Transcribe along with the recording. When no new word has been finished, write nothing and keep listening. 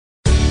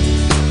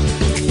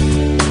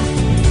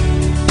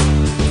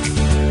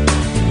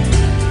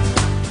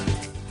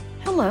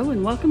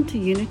Welcome to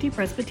Unity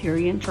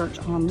Presbyterian Church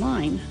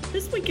Online.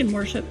 This week in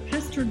worship,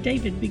 Pastor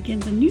David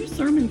begins a new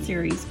sermon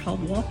series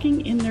called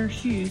Walking in Their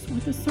Shoes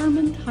with a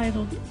sermon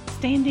titled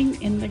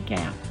Standing in the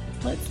Gap.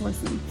 Let's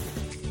listen.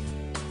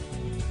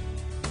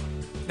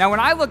 Now, when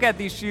I look at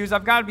these shoes,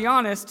 I've got to be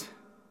honest,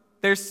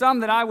 there's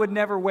some that I would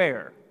never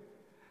wear.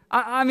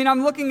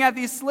 I'm looking at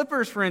these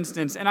slippers, for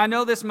instance, and I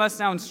know this must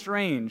sound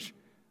strange,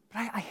 but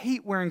I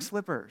hate wearing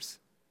slippers.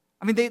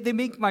 They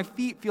make my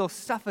feet feel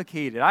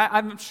suffocated.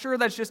 I'm sure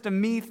that's just a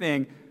me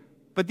thing,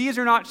 but these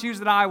are not shoes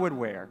that I would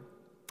wear.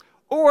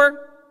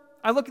 Or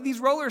I look at these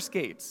roller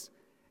skates,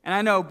 and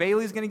I know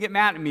Bailey's going to get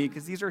mad at me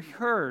because these are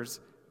hers,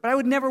 but I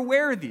would never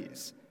wear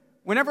these.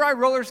 Whenever I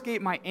roller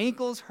skate, my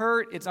ankles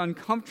hurt, it's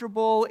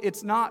uncomfortable,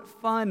 it's not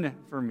fun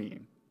for me.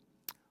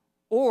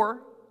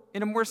 Or,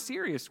 in a more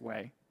serious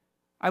way,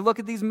 I look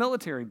at these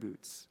military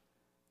boots.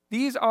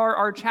 These are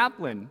our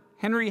chaplain,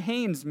 Henry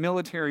Haynes'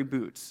 military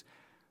boots.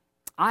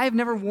 I have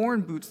never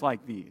worn boots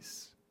like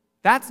these.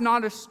 That's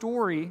not a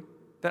story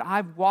that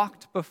I've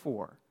walked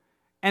before.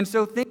 And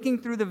so thinking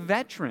through the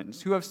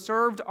veterans who have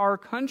served our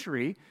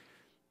country,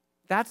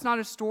 that's not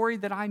a story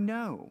that I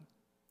know.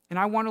 And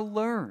I want to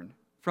learn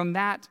from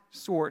that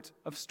sort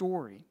of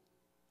story.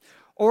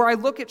 Or I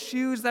look at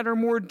shoes that are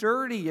more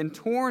dirty and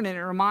torn, and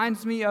it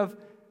reminds me of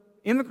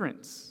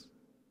immigrants,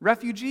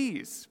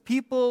 refugees,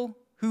 people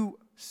who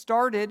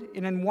started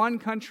in one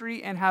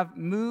country and have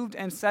moved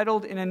and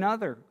settled in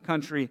another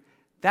country.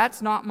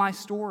 That's not my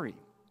story.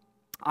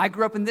 I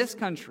grew up in this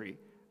country.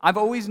 I've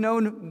always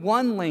known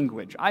one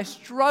language. I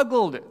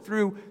struggled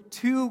through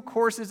 2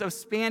 courses of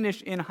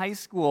Spanish in high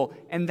school,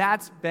 and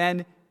that's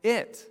been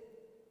it.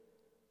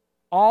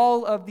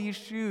 All of these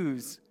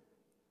shoes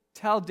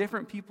tell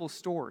different people's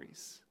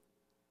stories,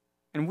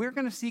 and we're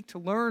going to seek to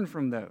learn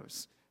from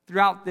those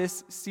throughout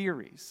this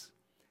series.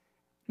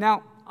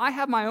 Now, I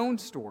have my own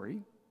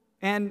story,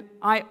 and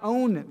I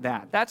own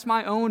that. That's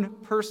my own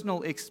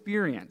personal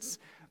experience.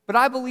 But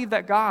I believe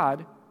that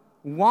God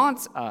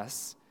wants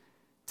us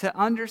to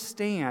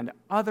understand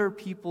other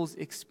people's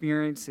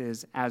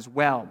experiences as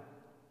well.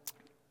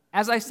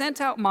 As I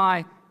sent out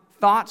my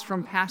thoughts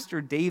from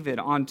Pastor David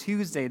on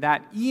Tuesday,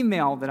 that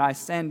email that I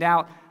sent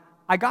out,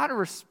 I got a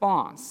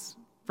response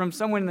from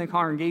someone in the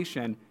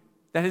congregation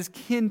that has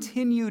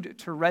continued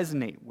to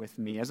resonate with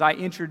me as I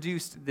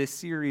introduced this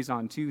series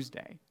on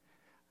Tuesday.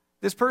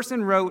 This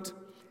person wrote,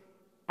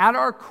 "At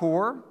our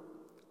core,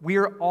 we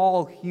are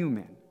all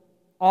human.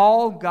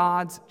 All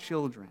God's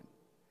children.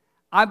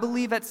 I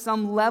believe at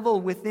some level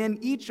within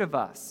each of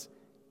us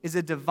is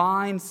a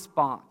divine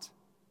spot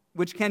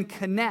which can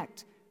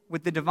connect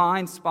with the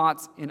divine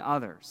spots in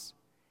others,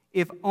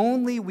 if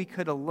only we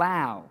could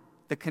allow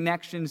the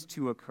connections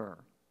to occur.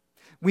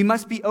 We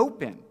must be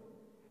open.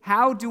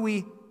 How do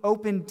we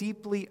open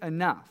deeply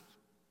enough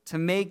to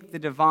make the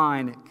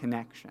divine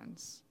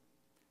connections?"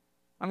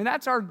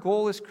 That's our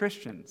goal as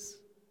Christians,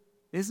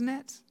 isn't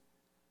it?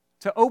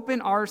 To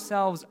open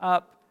ourselves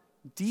up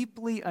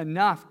deeply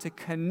enough to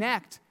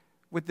connect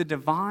with the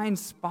divine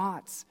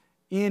spots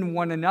in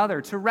one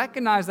another, to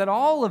recognize that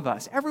all of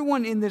us,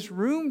 everyone in this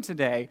room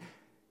today,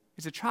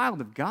 is a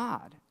child of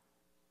God.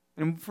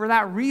 And for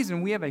that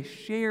reason, we have a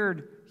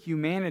shared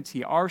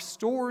humanity. Our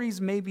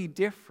stories may be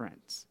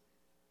different,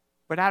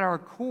 but at our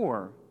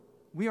core,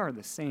 we are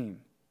the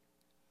same.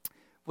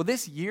 Well,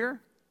 this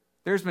year,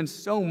 there's been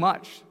so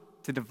much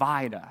to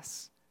divide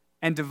us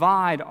and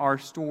divide our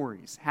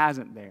stories,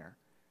 hasn't there?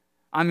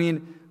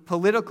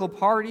 Political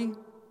party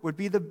would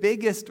be the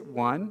biggest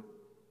one,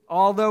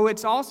 although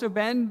it's also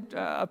been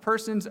a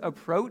person's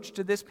approach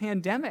to this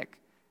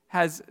pandemic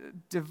has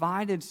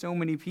divided so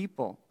many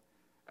people.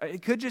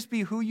 It could just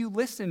be who you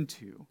listen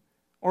to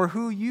or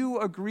who you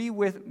agree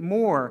with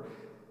more.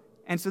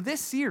 And so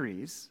this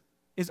series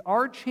is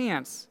our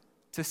chance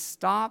to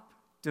stop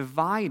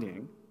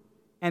dividing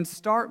and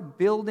start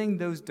building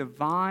those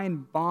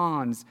divine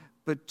bonds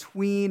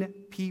between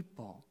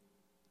people,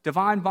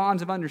 divine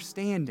bonds of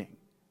understanding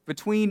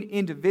between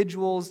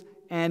individuals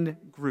and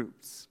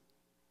groups.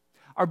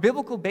 Our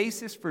biblical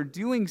basis for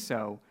doing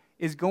so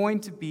is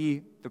going to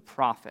be the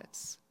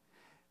prophets.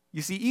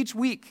 You see, each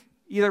week,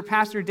 either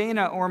Pastor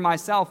Dana or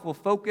myself will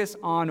focus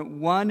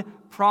on one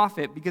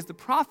prophet because the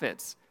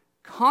prophets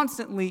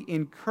constantly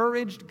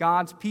encouraged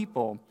God's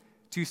people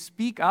to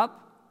speak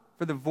up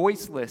for the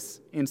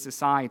voiceless in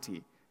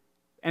society.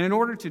 And in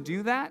order to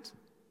do that,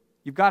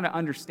 you've got to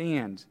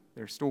understand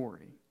their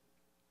story.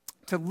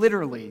 To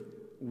literally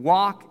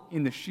walk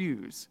in the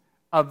shoes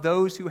of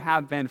those who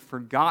have been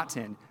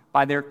forgotten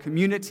by their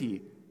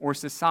community or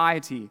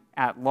society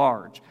at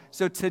large.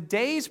 So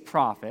today's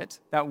prophet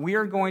that we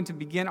are going to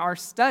begin our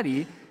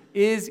study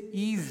is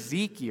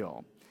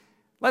Ezekiel.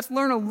 Let's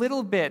learn a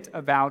little bit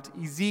about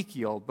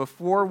Ezekiel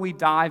before we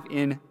dive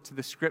into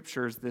the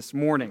scriptures this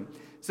morning.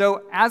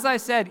 So as I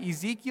said,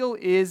 Ezekiel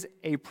is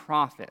a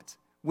prophet,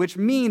 which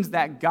means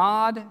that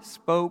God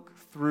spoke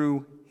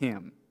through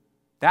him.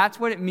 That's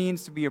what it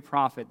means to be a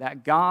prophet,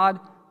 that God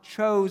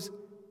chose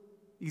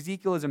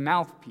Ezekiel as a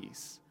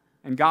mouthpiece,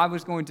 and God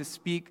was going to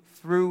speak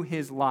through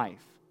his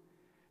life.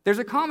 There's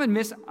a common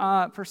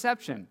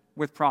misperception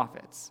with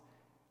prophets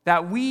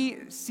that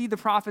we see the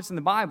prophets in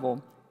the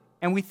Bible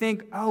and we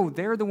think, oh,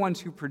 they're the ones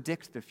who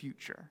predict the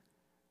future.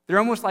 They're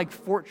almost like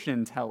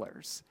fortune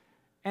tellers.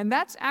 And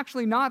that's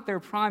actually not their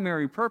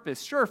primary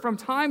purpose. Sure, from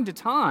time to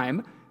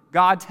time,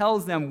 God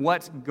tells them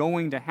what's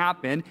going to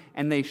happen,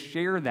 and they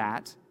share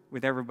that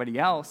with everybody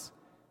else.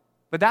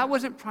 But that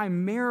wasn't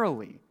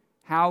primarily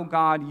how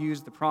God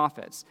used the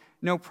prophets.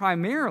 No,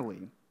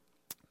 primarily,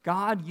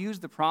 God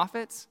used the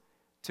prophets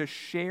to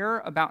share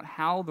about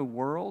how the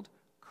world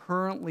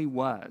currently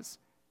was,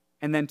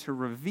 and then to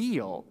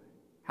reveal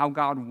how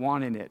God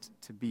wanted it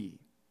to be.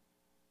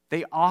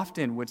 They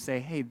often would say,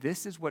 hey,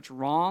 this is what's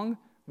wrong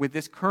with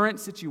this current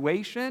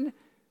situation,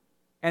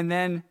 and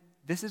then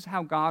this is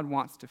how God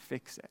wants to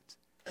fix it.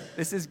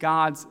 This is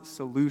God's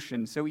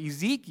solution. So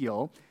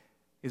Ezekiel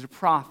is a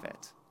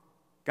prophet.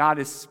 God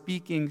is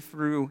speaking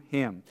through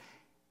him.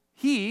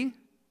 He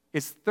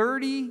is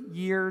 30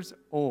 years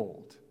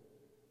old.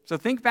 So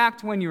think back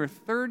to when you were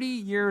 30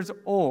 years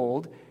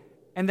old,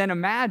 and then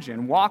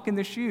imagine, walk in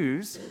the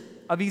shoes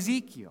of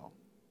Ezekiel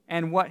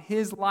and what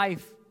his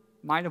life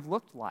might have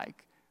looked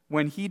like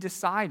when he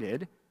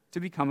decided to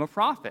become a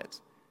prophet.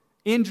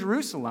 In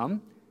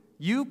Jerusalem,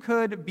 you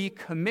could be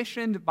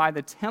commissioned by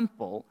the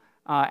temple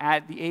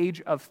at the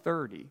age of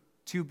 30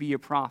 to be a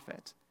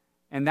prophet.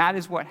 And that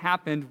is what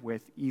happened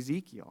with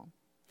Ezekiel.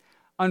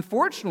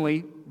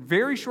 Unfortunately,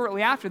 very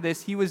shortly after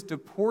this, he was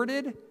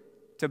deported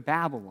to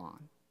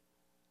Babylon.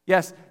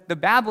 Yes, the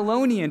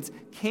Babylonians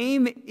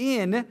came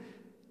in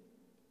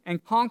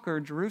and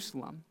conquered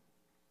Jerusalem.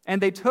 And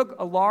they took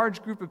a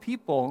large group of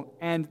people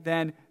and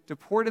then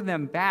deported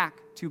them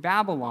back to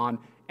Babylon.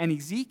 And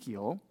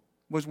Ezekiel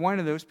was one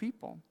of those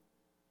people.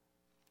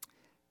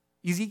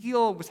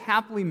 Ezekiel was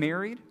happily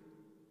married,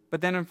 but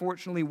then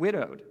unfortunately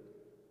widowed.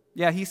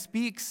 Yeah, he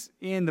speaks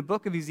in the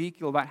book of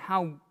Ezekiel about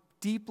how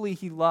deeply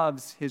he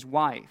loves his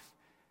wife.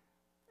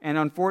 And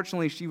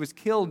unfortunately, she was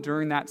killed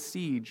during that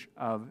siege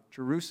of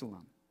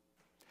Jerusalem.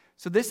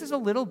 So this is a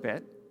little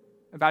bit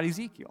about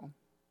Ezekiel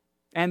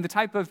and the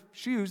type of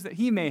shoes that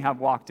he may have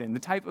walked in, the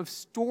type of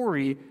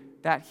story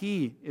that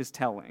he is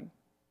telling.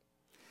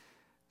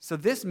 So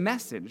this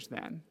message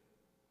then,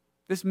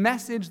 this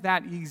message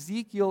that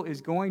Ezekiel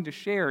is going to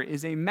share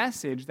is a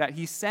message that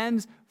he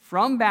sends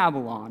from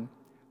Babylon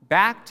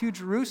back to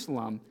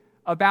Jerusalem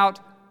about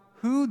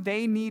who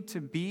they need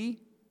to be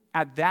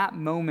at that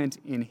moment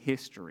in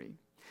history.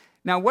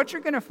 Now, what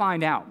you're going to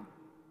find out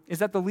is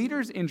that the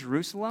leaders in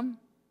Jerusalem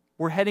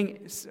were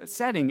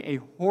setting a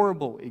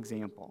horrible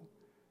example.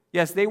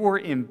 Yes, they were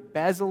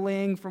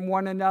embezzling from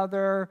one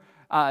another.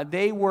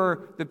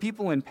 The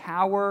people in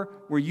power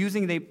were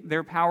using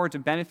their power to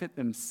benefit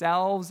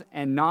themselves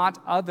and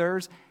not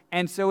others.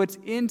 And so it's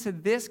into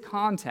this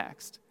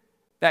context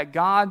that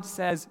God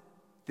says,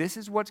 this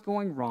is what's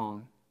going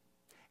wrong,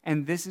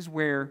 and this is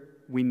where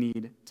we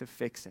need to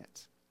fix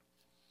it.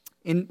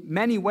 In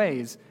many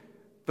ways,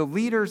 the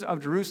leaders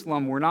of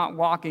Jerusalem were not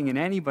walking in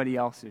anybody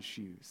else's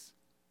shoes.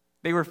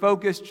 They were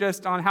focused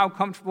just on how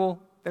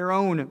comfortable their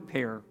own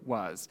pair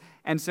was.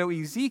 And so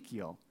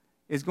Ezekiel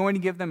is going to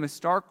give them a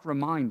stark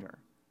reminder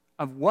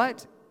of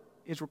what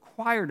is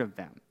required of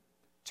them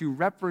to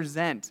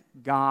represent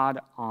God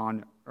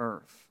on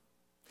earth.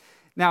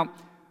 Now,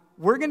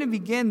 we're going to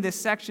begin this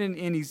section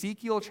in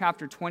Ezekiel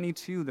chapter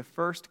 22, the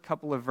first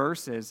couple of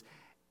verses,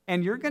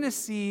 and you're going to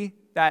see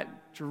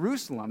that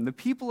Jerusalem, the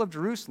people of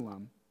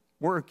Jerusalem,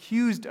 were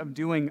accused of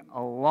doing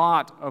a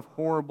lot of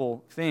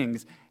horrible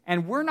things,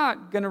 and we're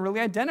not going to really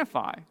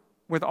identify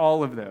with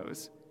all of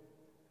those.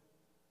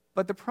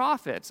 But the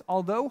prophets,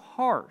 although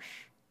harsh,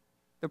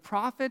 the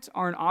prophets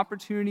are an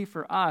opportunity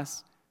for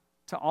us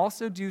to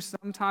also do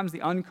sometimes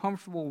the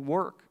uncomfortable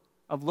work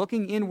of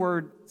looking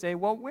inward, say,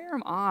 well, where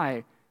am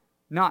I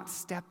not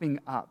stepping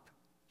up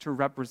to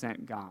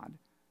represent God?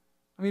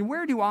 I mean,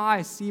 where do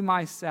I see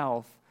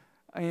myself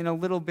in a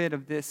little bit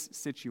of this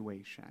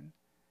situation?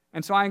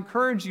 And so I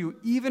encourage you,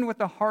 even with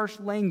the harsh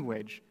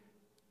language,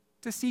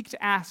 to seek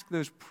to ask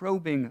those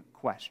probing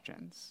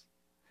questions.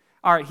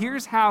 All right,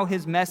 here's how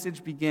his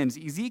message begins.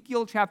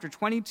 Ezekiel chapter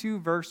 22,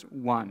 verse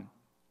 1.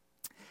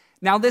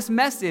 Now this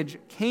message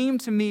came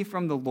to me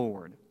from the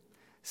Lord.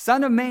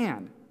 Son of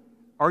man,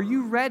 are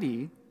you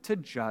ready to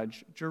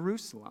judge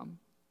Jerusalem?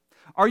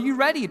 Are you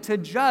ready to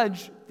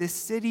judge this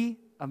city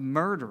of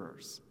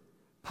murderers?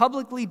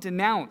 Publicly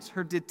denounce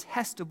her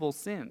detestable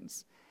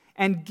sins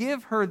and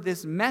give her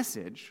this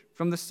message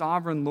from the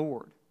sovereign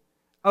Lord.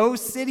 O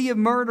city of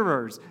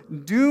murderers,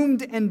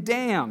 doomed and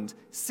damned,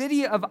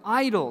 city of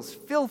idols,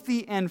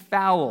 filthy and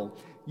foul,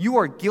 you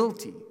are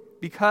guilty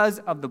because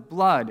of the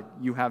blood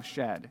you have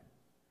shed.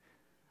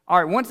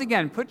 All right, once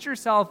again, put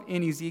yourself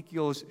in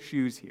Ezekiel's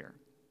shoes here.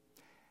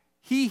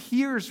 He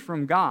hears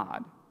from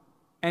God,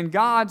 and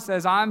God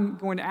says, I'm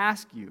going to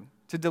ask you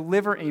to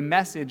deliver a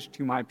message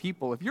to my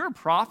people. If you're a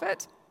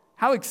prophet,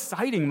 how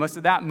exciting must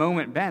have that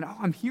moment been? Oh,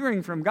 I'm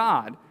hearing from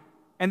God.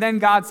 And then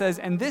God says,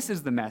 and this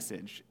is the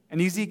message.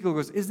 And Ezekiel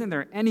goes, isn't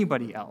there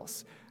anybody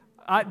else?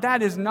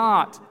 That is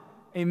not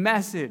a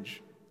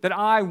message that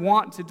I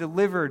want to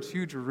deliver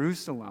to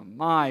Jerusalem.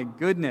 My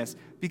goodness,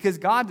 because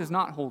God does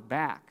not hold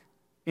back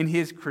in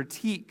his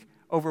critique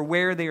over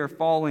where they are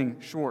falling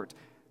short.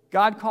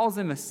 God calls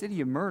them a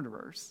city of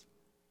murderers,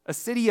 a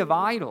city of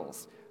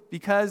idols,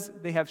 because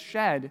they have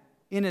shed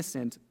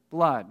innocent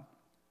blood.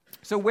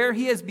 So where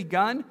he has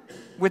begun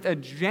with a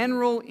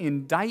general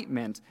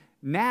indictment,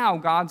 now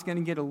God's going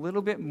to get a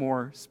little bit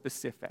more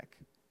specific.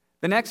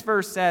 The next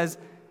verse says,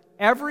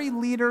 "Every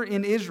leader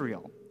in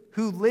Israel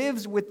who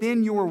lives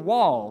within your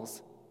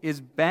walls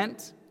is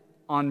bent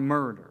on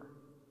murder."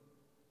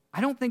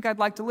 I don't think I'd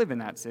like to live in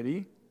that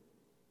city.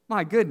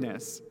 My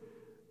goodness.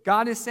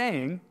 God is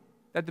saying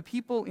that the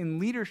people in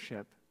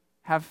leadership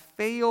have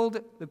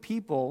failed the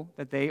people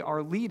that they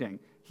are leading.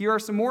 Here are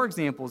some more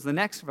examples. The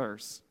next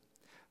verse.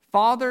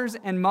 "Fathers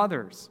and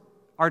mothers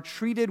are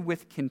treated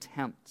with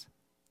contempt.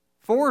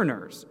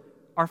 Foreigners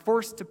are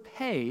forced to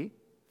pay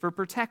for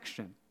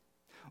protection.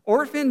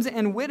 Orphans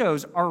and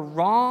widows are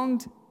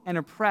wronged and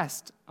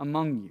oppressed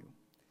among you."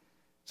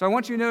 So I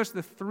want you to notice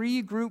the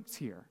three groups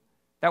here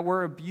that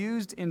were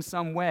abused in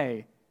some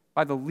way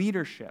by the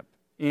leadership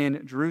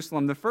in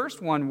Jerusalem. The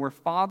first one were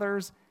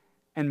fathers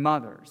and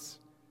mothers.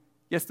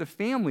 Yes, the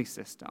family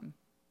system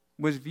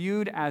was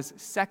viewed as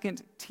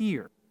second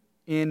tier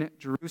in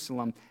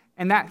Jerusalem.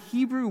 And that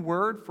Hebrew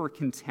word for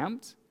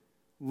contempt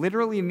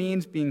literally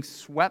means being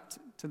swept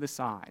to the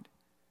side.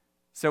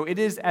 So it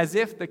is as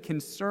if the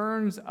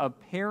concerns of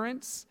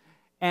parents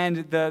and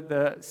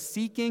the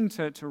seeking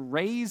to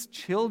raise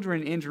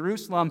children in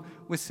Jerusalem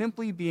was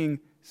simply being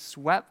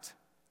swept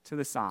to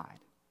the side.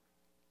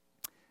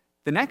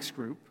 The next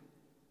group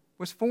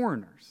was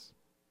foreigners.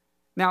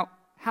 Now,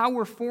 how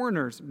were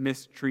foreigners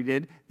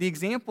mistreated? The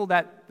example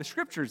that the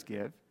scriptures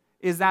give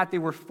is that they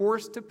were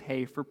forced to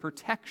pay for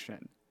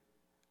protection.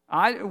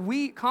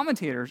 We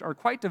commentators are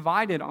quite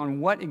divided on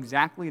what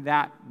exactly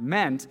that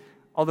meant,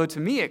 although to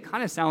me it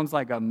kind of sounds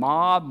like a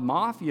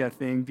mafia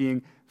thing,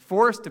 being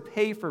forced to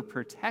pay for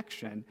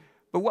protection.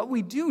 But what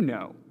we do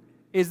know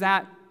is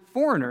that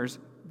foreigners,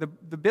 the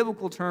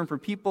biblical term for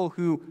people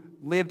who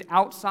lived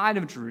outside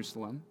of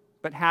Jerusalem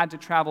but had to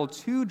travel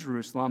to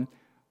Jerusalem,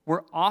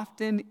 were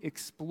often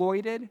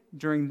exploited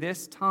during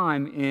this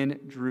time in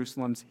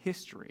Jerusalem's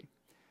history.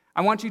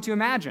 I want you to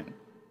imagine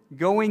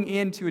going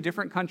into a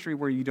different country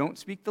where you don't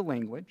speak the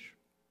language,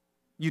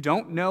 you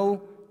don't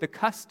know the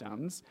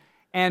customs,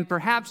 and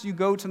perhaps you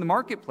go to the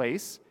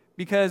marketplace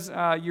because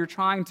you're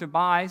trying to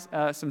buy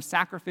some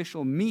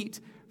sacrificial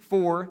meat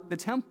for the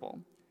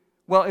temple.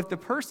 Well, if the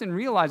person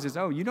realizes,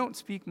 oh, you don't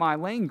speak my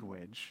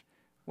language,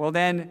 well,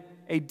 then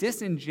a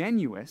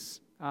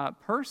disingenuous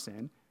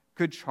person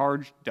could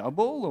charge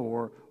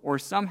double or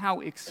somehow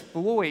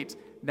exploit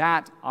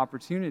that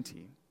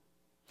opportunity.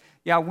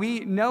 Yeah,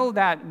 we know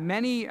that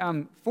many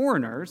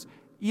foreigners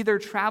either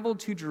traveled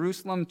to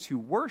Jerusalem to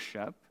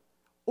worship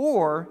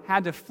or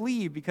had to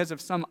flee because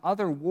of some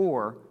other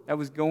war that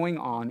was going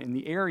on in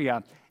the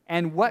area.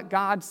 And what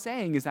God's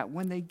saying is that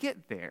when they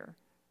get there,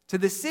 to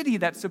the city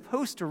that's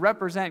supposed to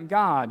represent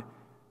God,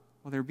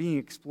 well, they're being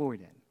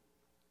exploited.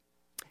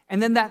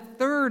 And then that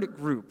third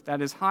group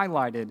that is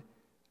highlighted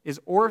is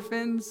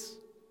orphans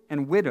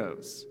and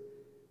widows.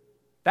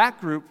 That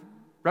group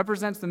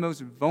represents the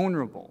most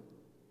vulnerable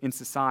in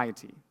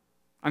society.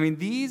 I mean,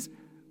 these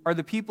are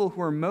the people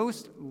who are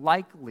most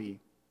likely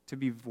to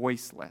be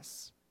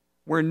voiceless,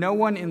 where no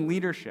one in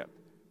leadership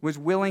was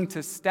willing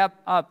to step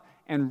up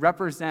and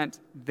represent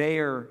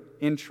their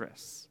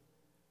interests.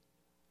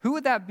 Who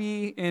would that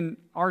be in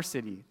our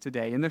city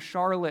today, in the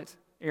Charlotte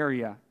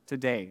area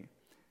today?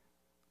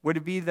 Would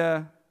it be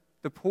the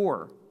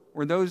poor,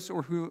 or those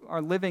who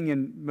are living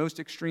in most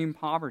extreme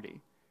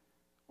poverty,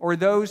 or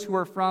those who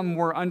are from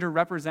more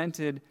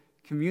underrepresented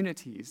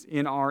communities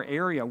in our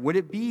area? Would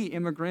it be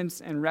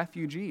immigrants and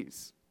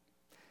refugees?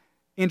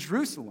 In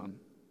Jerusalem,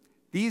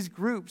 these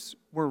groups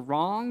were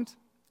wronged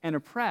and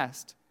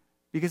oppressed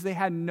because they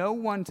had no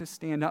one to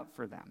stand up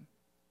for them.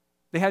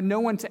 They had no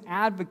one to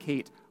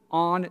advocate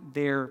on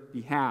their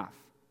behalf.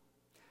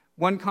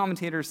 One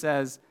commentator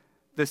says,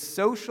 the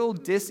social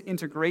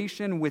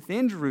disintegration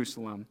within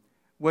Jerusalem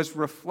was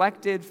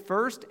reflected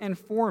first and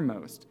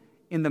foremost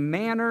in the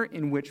manner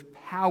in which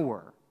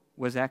power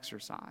was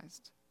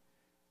exercised.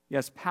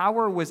 Yes,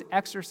 power was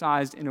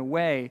exercised in a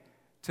way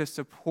to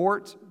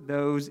support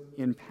those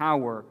in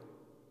power,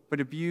 but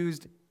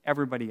abused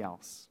everybody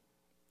else.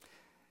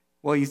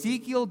 Well,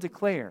 Ezekiel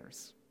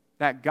declares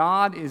that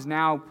God is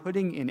now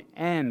putting an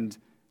end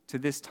to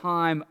this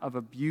time of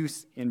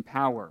abuse in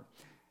power.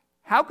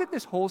 How could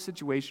this whole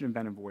situation have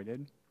been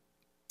avoided?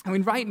 I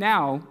mean, right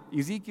now,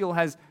 Ezekiel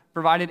has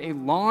provided a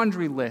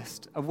laundry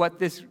list of what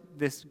this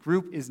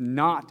group is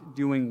not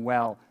doing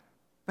well.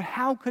 But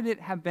how could it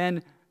have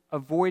been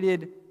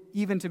avoided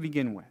even to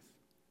begin with?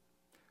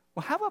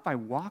 Well, how about by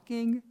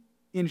walking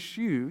in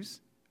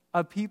shoes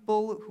of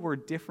people who are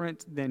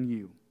different than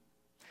you?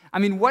 I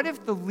mean, what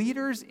if the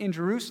leaders in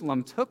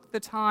Jerusalem took the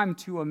time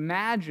to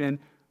imagine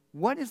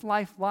what is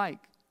life like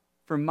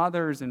for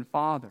mothers and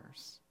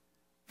fathers,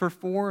 for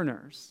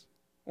foreigners,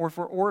 or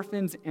for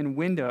orphans and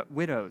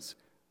widows?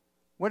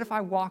 what if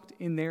I walked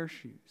in their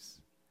shoes?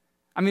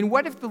 I mean,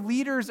 what if the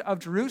leaders of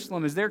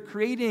Jerusalem, as they're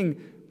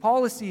creating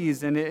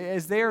policies and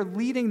as they're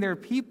leading their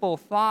people,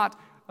 thought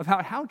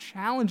about how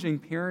challenging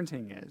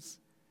parenting is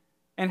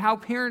and how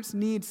parents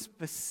need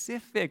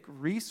specific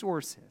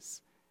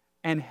resources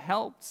and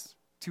helps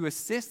to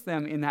assist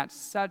them in that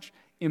such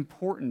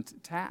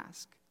important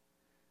task?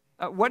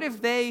 What if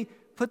they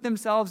put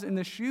themselves in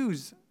the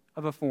shoes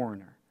of a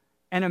foreigner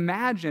and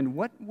imagined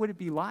what would it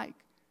be like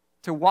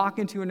to walk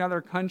into another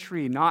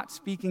country not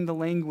speaking the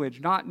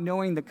language, not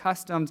knowing the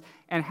customs,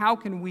 and how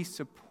can we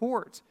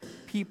support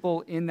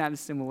people in that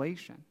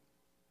assimilation?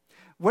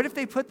 What if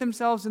they put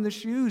themselves in the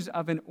shoes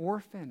of an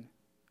orphan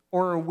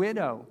or a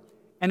widow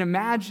and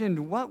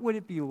imagined what would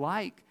it be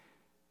like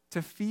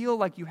to feel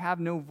like you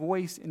have no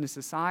voice in a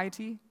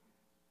society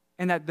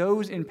and that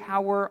those in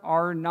power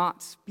are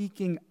not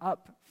speaking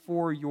up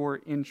for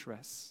your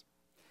interests?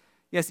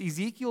 Yes,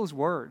 Ezekiel's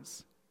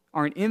words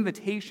are an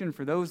invitation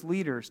for those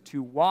leaders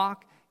to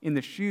walk in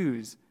the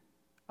shoes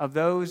of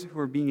those who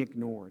are being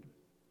ignored.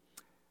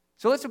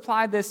 So let's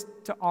apply this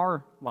to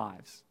our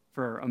lives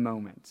for a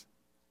moment.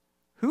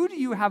 Who do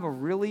you have a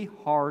really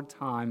hard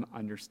time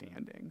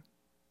understanding?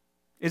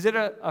 Is it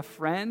a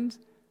friend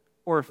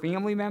or a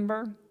family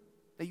member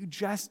that you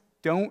just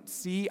don't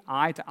see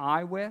eye to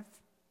eye with?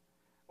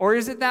 Or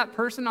is it that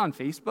person on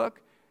Facebook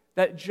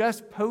that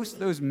just posts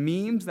those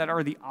memes that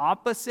are the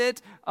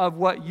opposite of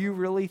what you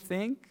really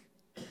think?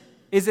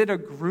 Is it a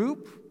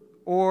group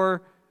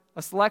or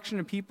a selection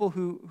of people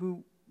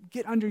who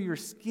get under your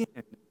skin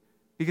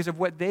because of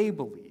what they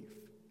believe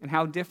and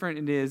how different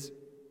it is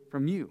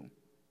from you?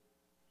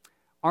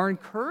 Our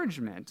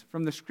encouragement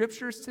from the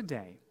scriptures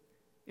today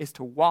is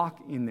to walk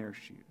in their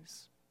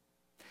shoes.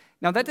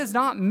 Now, that does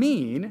not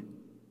mean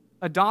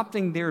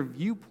adopting their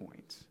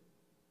viewpoint,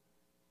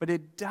 but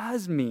it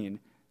does mean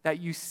that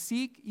you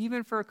seek,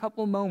 even for a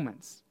couple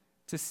moments,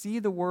 to see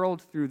the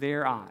world through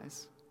their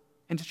eyes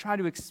and to try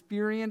to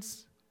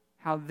experience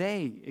how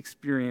they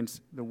experience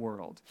the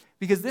world.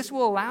 Because this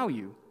will allow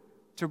you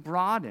to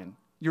broaden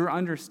your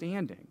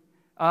understanding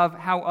of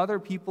how other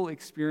people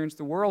experience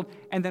the world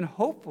and then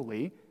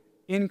hopefully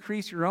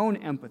increase your own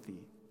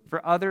empathy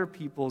for other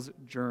people's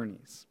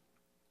journeys.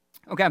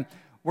 Okay,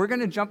 we're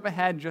going to jump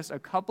ahead just a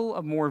couple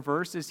of more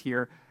verses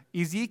here.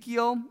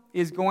 Ezekiel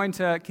is going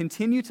to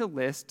continue to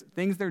list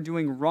things they're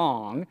doing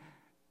wrong,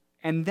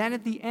 and then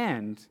at the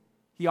end,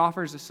 he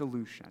offers a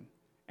solution.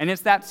 And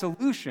it's that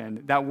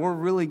solution that we're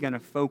really going to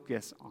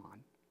focus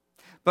on.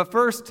 But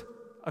first,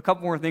 a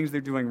couple more things they're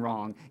doing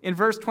wrong. In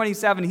verse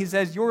 27, he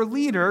says, "Your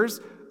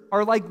leaders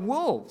are like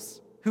wolves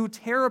who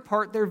tear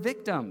apart their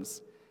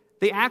victims.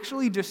 They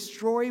actually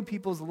destroy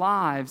people's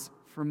lives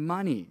for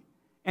money.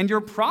 And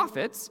your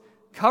prophets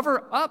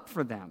cover up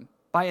for them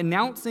by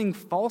announcing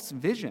false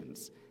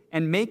visions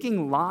and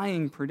making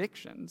lying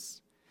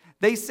predictions.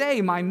 They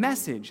say, 'My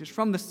message is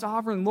from the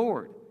sovereign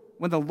Lord,'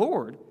 when the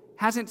Lord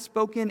hasn't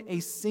spoken a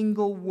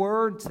single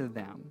word to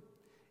them.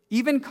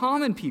 Even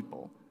common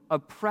people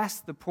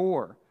oppress the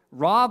poor,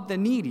 rob the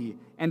needy,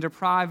 and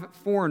deprive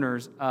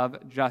foreigners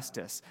of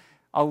justice."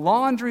 A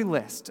laundry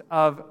list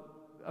of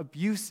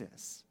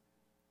abuses.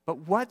 But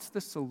what's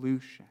the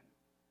solution?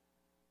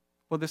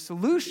 Well, the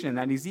solution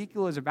that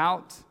Ezekiel is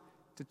about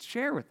to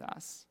share with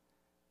us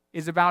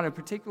is about a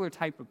particular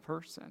type of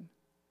person.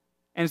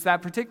 And it's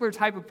that particular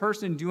type of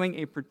person doing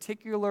a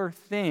particular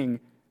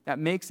thing that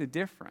makes a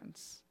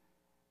difference.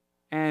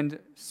 And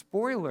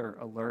spoiler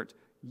alert,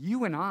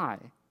 you and I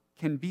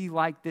can be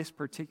like this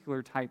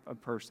particular type of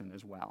person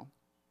as well.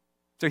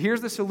 So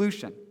here's the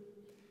solution.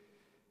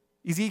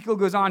 Ezekiel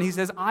goes on, he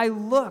says, "I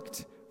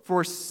looked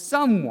for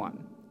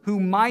someone who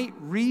might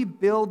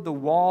rebuild the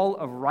wall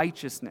of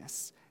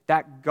righteousness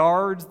that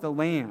guards the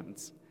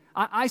lands.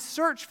 I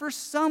searched for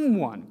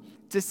someone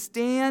to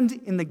stand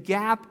in the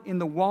gap in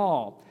the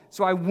wall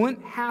so I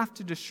wouldn't have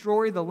to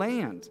destroy the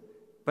land,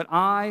 but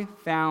I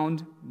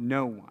found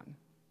no one."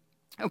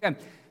 Okay,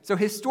 so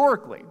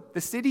historically,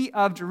 the city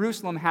of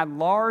Jerusalem had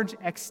large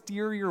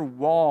exterior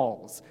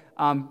walls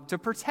to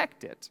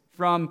protect it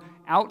from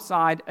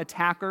outside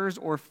attackers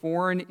or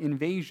foreign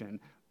invasion.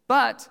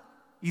 But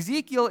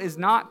Ezekiel is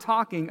not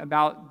talking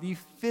about the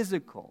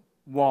physical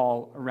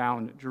wall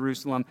around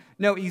Jerusalem.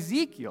 No,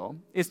 Ezekiel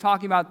is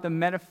talking about the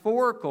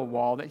metaphorical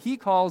wall that he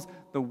calls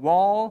the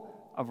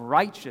wall of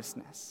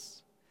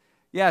righteousness.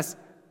 Yes,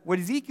 what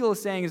Ezekiel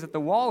is saying is that the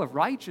wall of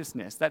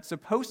righteousness that's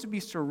supposed to be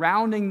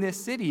surrounding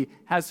this city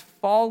has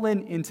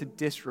fallen into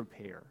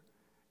disrepair.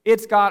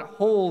 It's got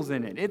holes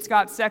in it. It's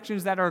got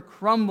sections that are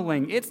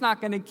crumbling. It's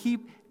not going to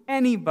keep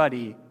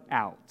anybody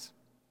out.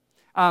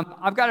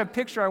 I've got a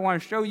picture I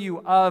want to show you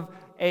of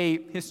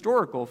a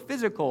historical,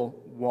 physical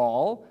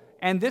wall.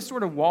 And this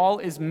sort of wall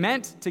is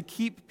meant to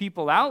keep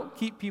people out,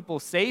 keep people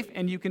safe,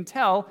 and you can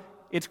tell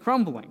it's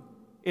crumbling.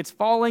 It's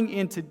falling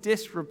into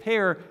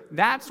disrepair.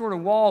 That sort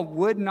of wall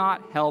would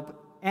not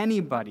help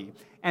anybody.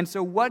 And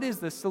so what is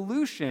the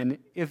solution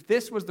if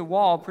this was the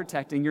wall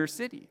protecting your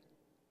city?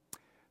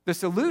 The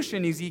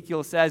solution,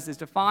 Ezekiel says, is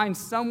to find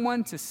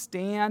someone to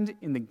stand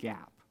in the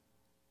gap.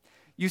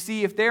 You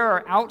see, if there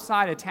are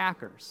outside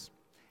attackers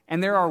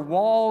and there are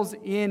walls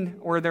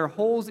there are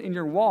holes in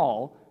your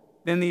wall,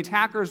 then the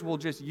attackers will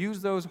just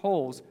use those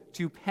holes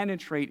to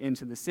penetrate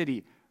into the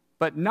city,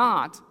 but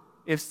not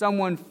if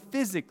someone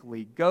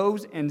physically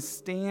goes and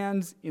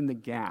stands in the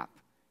gap.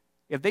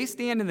 If they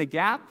stand in the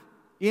gap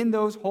in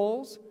those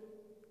holes,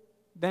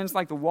 then it's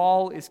like the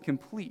wall is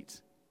complete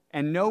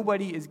and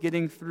nobody is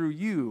getting through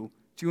you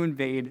to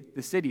invade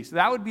the city. So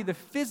that would be the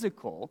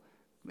physical,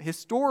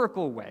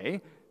 historical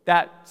way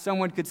that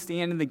someone could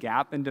stand in the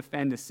gap and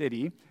defend a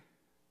city.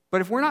 But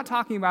if we're not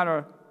talking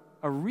about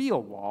a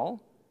real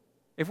wall,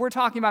 if we're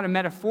talking about a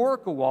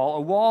metaphorical wall,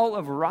 a wall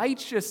of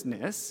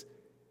righteousness,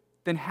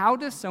 then how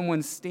does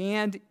someone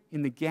stand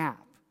in the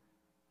gap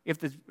if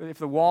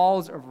the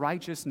walls of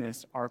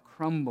righteousness are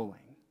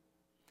crumbling?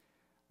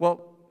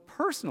 Well,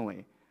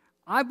 personally,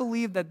 I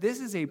believe that this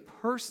is a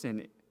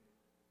person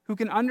who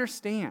can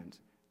understand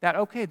that,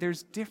 okay,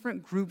 there's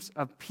different groups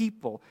of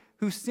people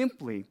who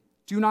simply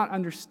do not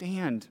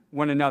understand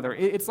one another.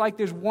 It's like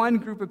there's one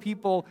group of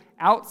people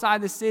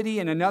outside the city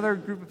and another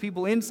group of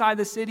people inside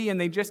the city, and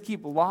they just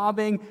keep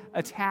lobbing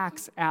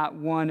attacks at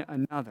one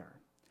another.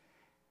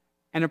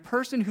 And a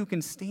person who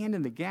can stand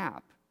in the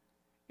gap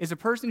is a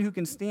person who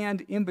can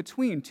stand in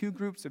between two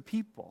groups of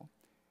people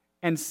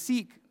and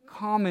seek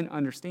common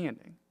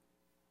understanding,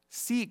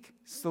 seek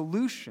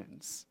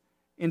solutions,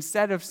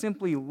 instead of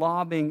simply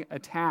lobbing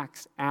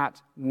attacks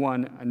at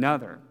one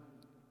another.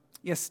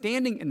 Yes,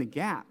 standing in the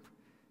gap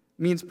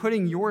means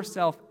putting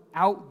yourself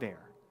out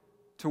there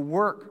to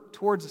work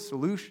towards a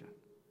solution.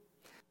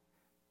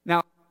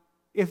 Now,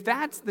 if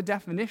that's the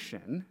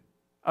definition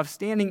of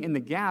standing in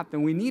the gap,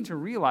 then we need to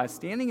realize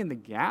standing in the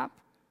gap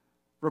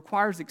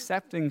requires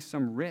accepting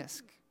some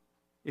risk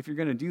if you're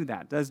going to do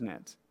that, doesn't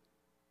it?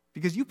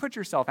 Because you put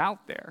yourself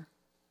out there.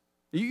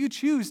 You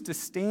choose to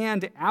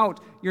stand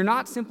out. You're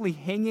not simply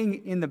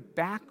hanging in the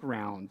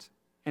background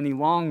any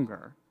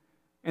longer.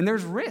 And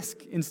there's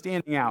risk in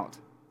standing out,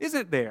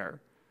 isn't there?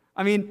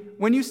 I mean,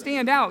 when you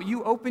stand out,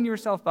 you open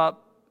yourself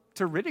up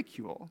to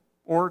ridicule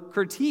or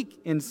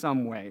critique in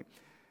some way.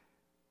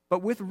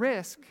 But with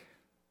risk,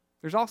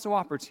 there's also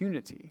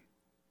opportunity.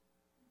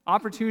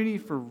 Opportunity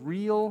for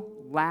real,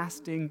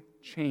 lasting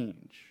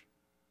change.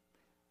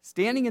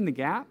 Standing in the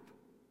gap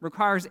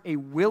requires a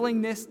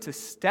willingness to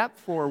step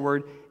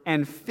forward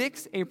and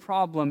fix a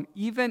problem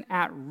even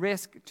at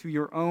risk to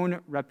your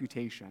own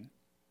reputation.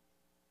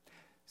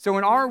 So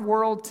in our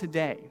world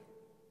today,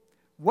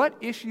 what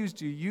issues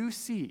do you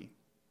see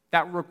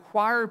that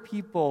require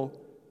people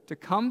to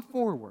come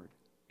forward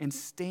and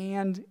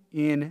stand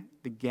in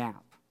the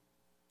gap?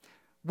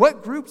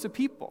 What groups of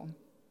people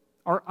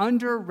are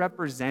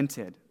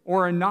underrepresented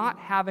or are not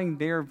having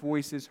their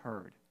voices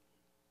heard?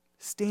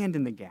 Stand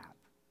in the gap.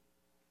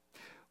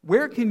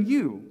 Where can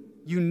you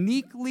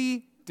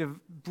uniquely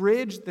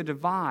bridge the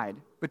divide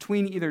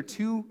between either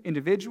two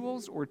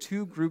individuals or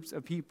two groups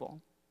of people?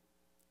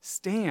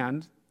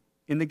 Stand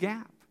in the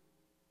gap.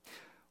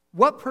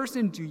 What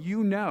person do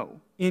you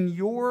know in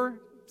your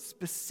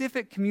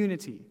specific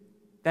community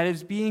that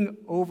is being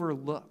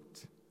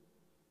overlooked?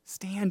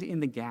 Stand in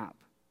the gap.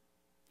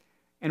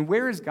 And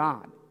where is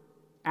God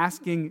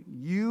asking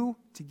you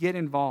to get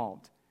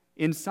involved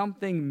in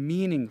something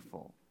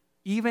meaningful,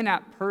 even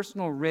at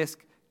personal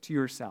risk to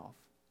yourself?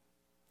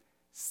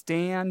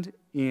 Stand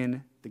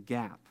in the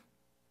gap.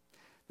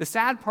 The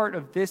sad part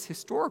of this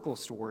historical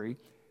story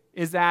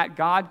is that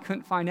God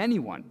couldn't find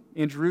anyone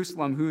in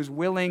Jerusalem who is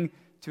willing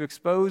to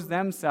expose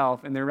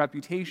themselves and their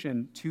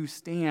reputation to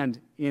stand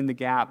in the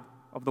gap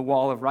of the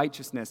wall of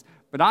righteousness.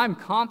 But I'm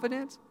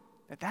confident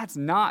that that's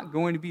not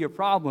going to be a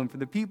problem for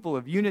the people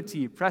of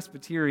Unity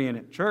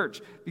Presbyterian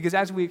Church, because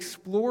as we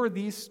explore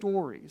these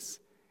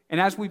stories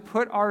and as we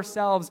put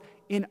ourselves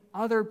in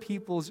other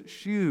people's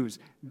shoes,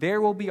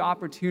 there will be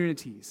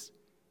opportunities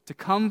to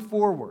come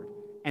forward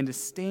and to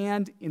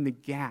stand in the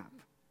gap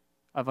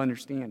of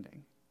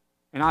understanding.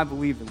 And I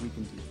believe that we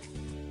can do it.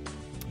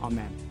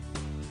 Amen.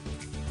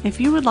 If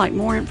you would like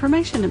more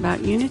information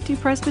about Unity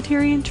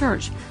Presbyterian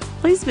Church,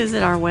 please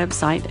visit our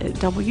website at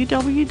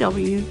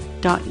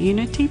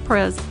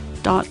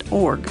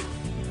www.unitypres.org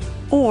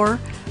or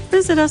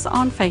visit us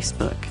on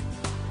Facebook.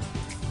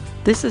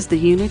 This is the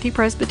Unity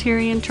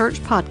Presbyterian Church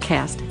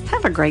podcast.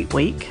 Have a great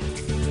week.